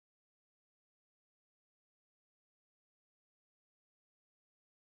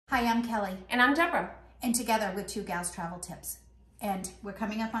Hi, I'm Kelly. And I'm Deborah. And together with Two Gals Travel Tips. And we're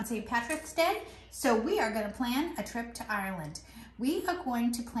coming up on St. Patrick's Day, so we are going to plan a trip to Ireland. We are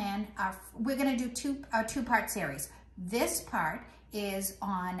going to plan we're going to do a two-part series. This part is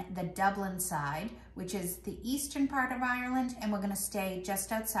on the Dublin side, which is the eastern part of Ireland, and we're going to stay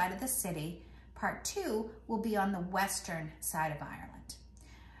just outside of the city. Part 2 will be on the western side of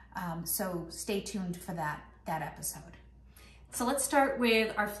Ireland. So stay tuned for that episode. So let's start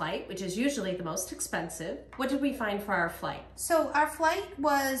with our flight, which is usually the most expensive. What did we find for our flight? So our flight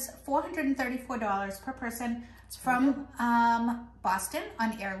was $434 per person from Boston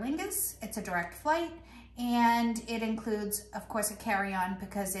on Aer Lingus. It's a direct flight, and it includes, of course, a carry-on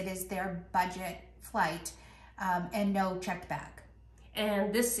because it is their budget flight, and no checked bag.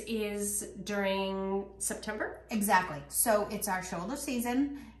 And this is during September? Exactly. So it's our shoulder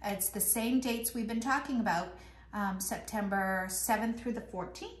season. It's the same dates we've been talking about. September 7th through the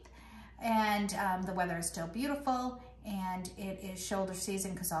 14th, and the weather is still beautiful, and it is shoulder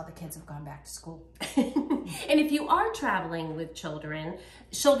season because all the kids have gone back to school. And if you are traveling with children,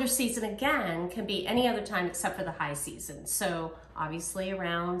 shoulder season again can be any other time except for the high season. So obviously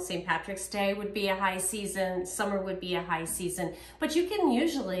around St. Patrick's Day would be a high season, summer would be a high season, but you can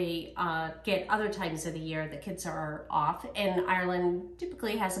usually get other times of the year that kids are off, and Ireland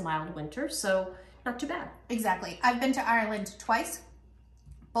typically has a mild winter, so not too bad. Exactly. I've been to Ireland twice.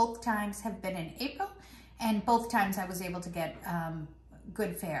 Both times have been in April, and both times I was able to get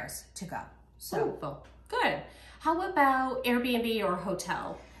good fares to go. So wonderful. Good. How about Airbnb or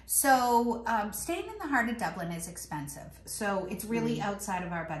hotel? So staying in the heart of Dublin is expensive. So it's really outside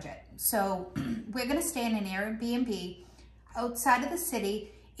of our budget. So we're going to stay in an Airbnb outside of the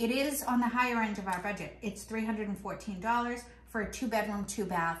city. It is on the higher end of our budget. It's $314 for a 2-bedroom,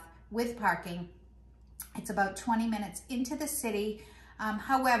 2-bath with parking. It's about 20 minutes into the city.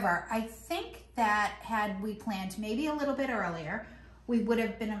 However, I think that had we planned maybe a little bit earlier, we would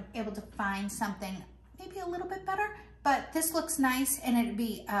have been able to find something maybe a little bit better, but this looks nice, and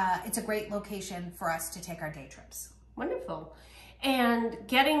it's a great location for us to take our day trips. Wonderful. And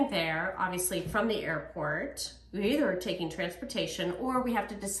getting there, obviously from the airport, we're either taking transportation or we have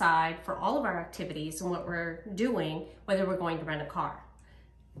to decide for all of our activities and what we're doing, whether we're going to rent a car.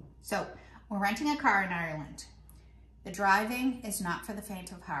 So we're renting a car in Ireland. The driving is not for the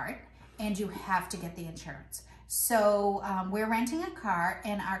faint of heart, and you have to get the insurance. So we're renting a car,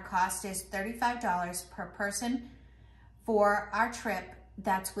 and our cost is $35 per person for our trip.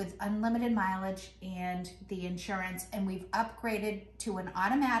 That's with unlimited mileage and the insurance, and we've upgraded to an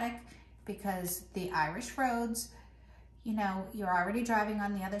automatic because the Irish roads, you know, you're already driving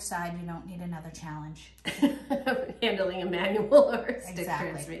on the other side. You don't need another challenge. Handling a manual or a stick Exactly.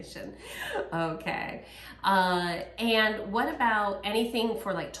 transmission. Okay. And what about anything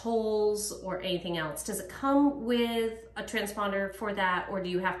for like tolls or anything else? Does it come with a transponder for that, or do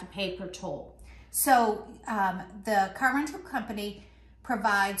you have to pay per toll? So the car rental company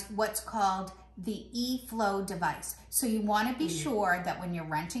provides what's called the eFlow device. So you want to be sure that when you're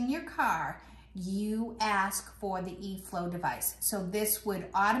renting your car, you ask for the eFlow device. So this would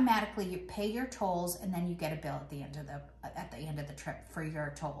automatically pay your tolls, and then you get a bill at the end of the trip for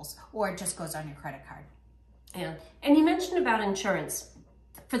your tolls, or it just goes on your credit card. Yeah. And you mentioned about insurance.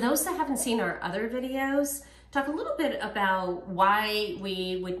 For those that haven't seen our other videos, talk a little bit about why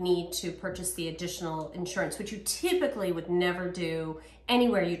we would need to purchase the additional insurance, which you typically would never do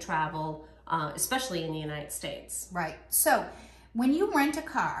anywhere you travel, especially in the United States. Right. So when you rent a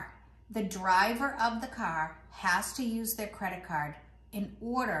car, the driver of the car has to use their credit card in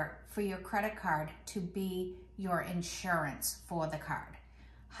order for your credit card to be your insurance for the card.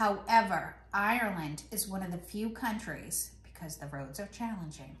 However, Ireland is one of the few countries, because the roads are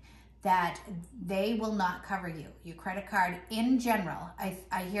challenging, that they will not cover you. Your credit card in general,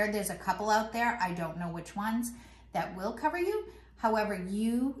 I hear there's a couple out there, I don't know which ones, that will cover you. However,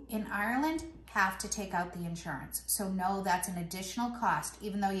 you in Ireland have to take out the insurance. So no, that's an additional cost,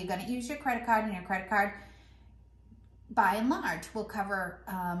 even though you're gonna use your credit card, and your credit card, by and large, will cover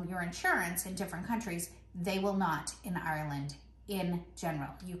your insurance in different countries. They will not in Ireland in general.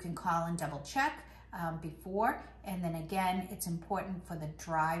 You can call and double check before, and then again, it's important for the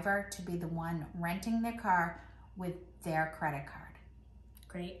driver to be the one renting their car with their credit card.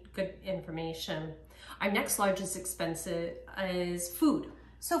 Great, good information. Our next largest expense is food.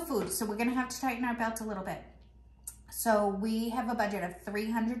 So food, so we're gonna have to tighten our belt a little bit. So we have a budget of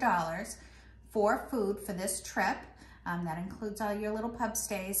 $300 for food for this trip. That includes all your little pub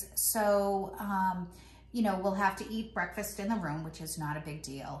stays. So you know, we'll have to eat breakfast in the room, which is not a big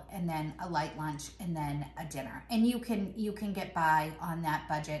deal, and then a light lunch and then a dinner. And you can get by on that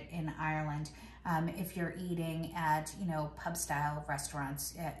budget in Ireland. If you're eating at, you know, pub style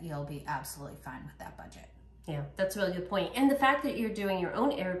restaurants, you'll be absolutely fine with that budget. Yeah, that's a really good point. And the fact that you're doing your own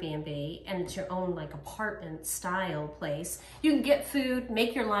Airbnb and it's your own like apartment style place, you can get food,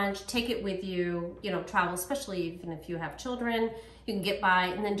 make your lunch, take it with you, you know, travel, especially even if you have children, you can get by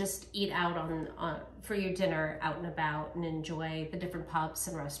and then just eat out for your dinner out and about and enjoy the different pubs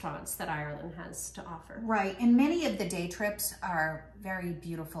and restaurants that Ireland has to offer. Right, and many of the day trips are very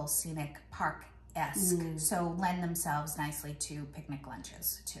beautiful, scenic, park-esque, so lend themselves nicely to picnic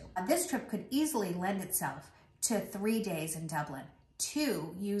lunches too. This trip could easily lend itself to 3 days in Dublin,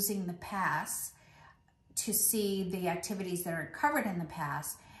 2 using the pass to see the activities that are covered in the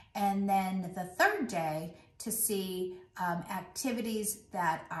pass, and then the 3rd day to see activities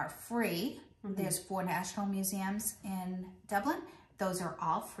that are free. There's 4 national museums in Dublin. Those are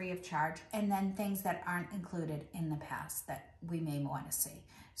all free of charge. And then things that aren't included in the pass that we may want to see.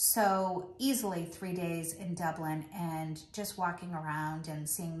 So easily 3 days in Dublin and just walking around and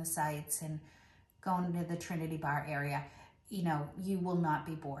seeing the sights and going to the Trinity Bar area. You know, you will not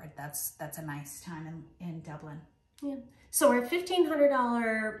be bored. That's a nice time in Dublin. Yeah. So we're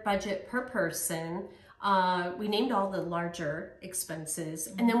 $1,500 budget per person. We named all the larger expenses,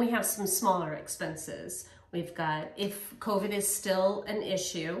 and then we have some smaller expenses. We've got, if COVID is still an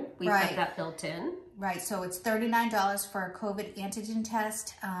issue, we've got that built in. Right, so it's $39 for a COVID antigen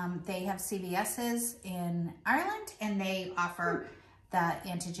test. They have CVS's in Ireland, and they offer the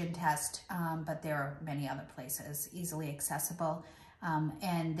antigen test, but there are many other places easily accessible.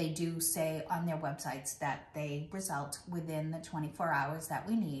 And they do say on their websites that they result within the 24 hours that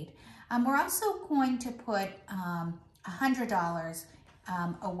we need. We're also going to put $100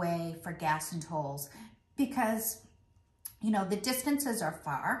 away for gas and tolls because, you know, the distances are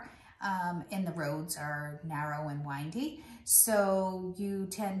far and the roads are narrow and windy. So you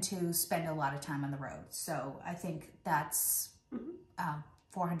tend to spend a lot of time on the road. So I think that's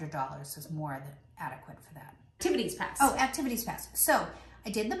 $400 is more than adequate for that. Activities pass. Oh, activities pass. So I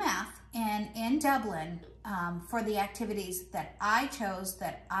did the math, and in Dublin, for the activities that I chose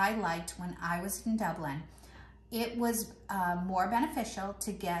that I liked when I was in Dublin, it was more beneficial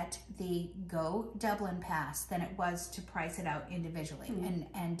to get the Go Dublin Pass than it was to price it out individually.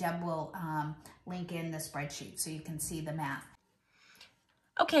 And Deb will link in the spreadsheet so you can see the math.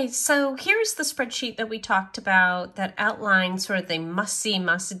 Okay, so here's the spreadsheet that we talked about that outlines sort of the must-see,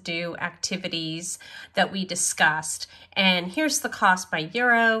 must-do activities that we discussed. And here's the cost by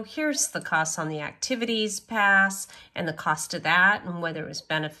euro, here's the cost on the activities pass and the cost of that and whether it was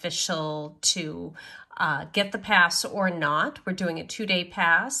beneficial to get the pass or not. We're doing a 2-day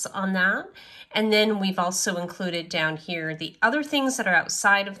pass on that. And then we've also included down here the other things that are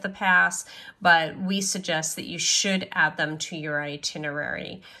outside of the pass, but we suggest that you should add them to your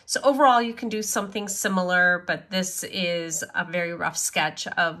itinerary. So overall, you can do something similar, but this is a very rough sketch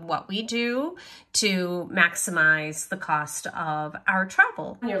of what we do to maximize the cost of our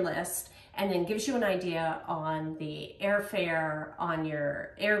travel on your list. And then gives you an idea on the airfare, on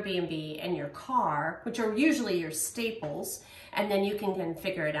your Airbnb and your car, which are usually your staples, and then you can then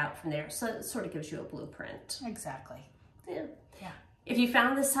figure it out from there. So it sort of gives you a blueprint. Exactly. Yeah. Yeah. If you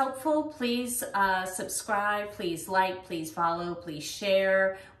found this helpful, please subscribe, please like, please follow, please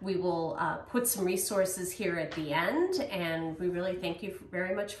share. We will put some resources here at the end, and we really thank you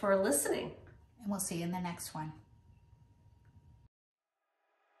very much for listening. And we'll see you in the next one.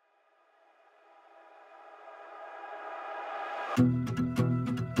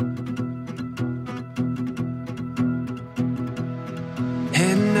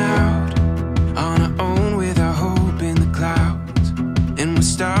 Heading out on our own with our hope in the clouds, and we're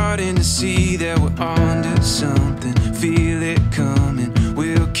starting to see that we're onto something. Feel it coming,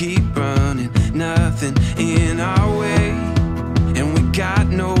 we'll keep running, nothing in our way, and we got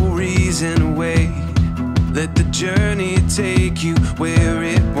no reason to wait. Let the journey take you where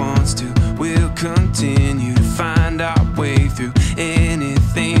it wants to. We'll continue to find our way through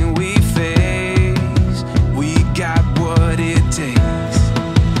anything we face. We got what it takes.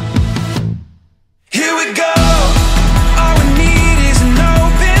 Here we go. All we need is an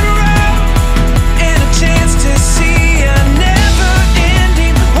open road and a chance to see a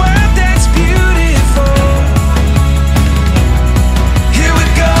never-ending world that's beautiful. Here we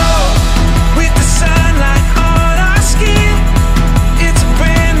go, with the sunlight on our skin. It's a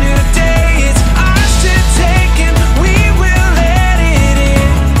brand new day, it's ours to take.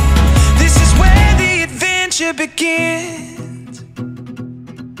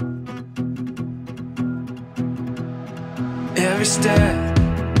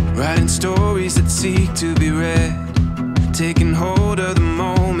 seek to be read, taking hold of the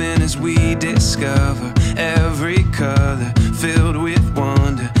moment as we discover every color filled with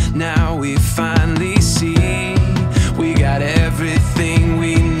wonder. Now we finally see we got everything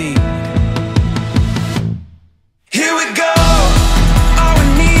we need. Here we go. All we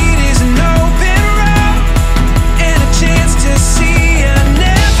need is an open road and a chance to see a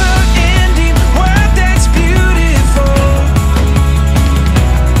never-ending world that's beautiful.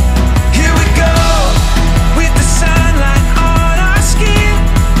 Here we go, with the sunlight on our skin.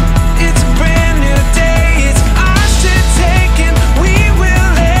 It's a brand new day, it's ours to take, and we will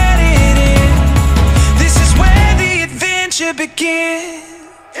let it in. This is where the adventure begins.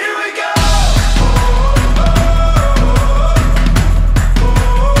 Here we go.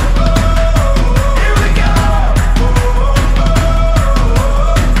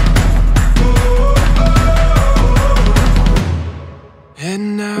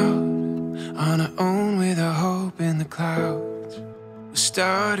 Heading out on our own with our hope in the clouds. We're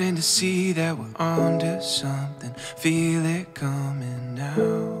starting to see that we're onto something. Feel it coming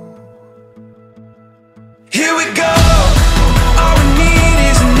now. Here we go.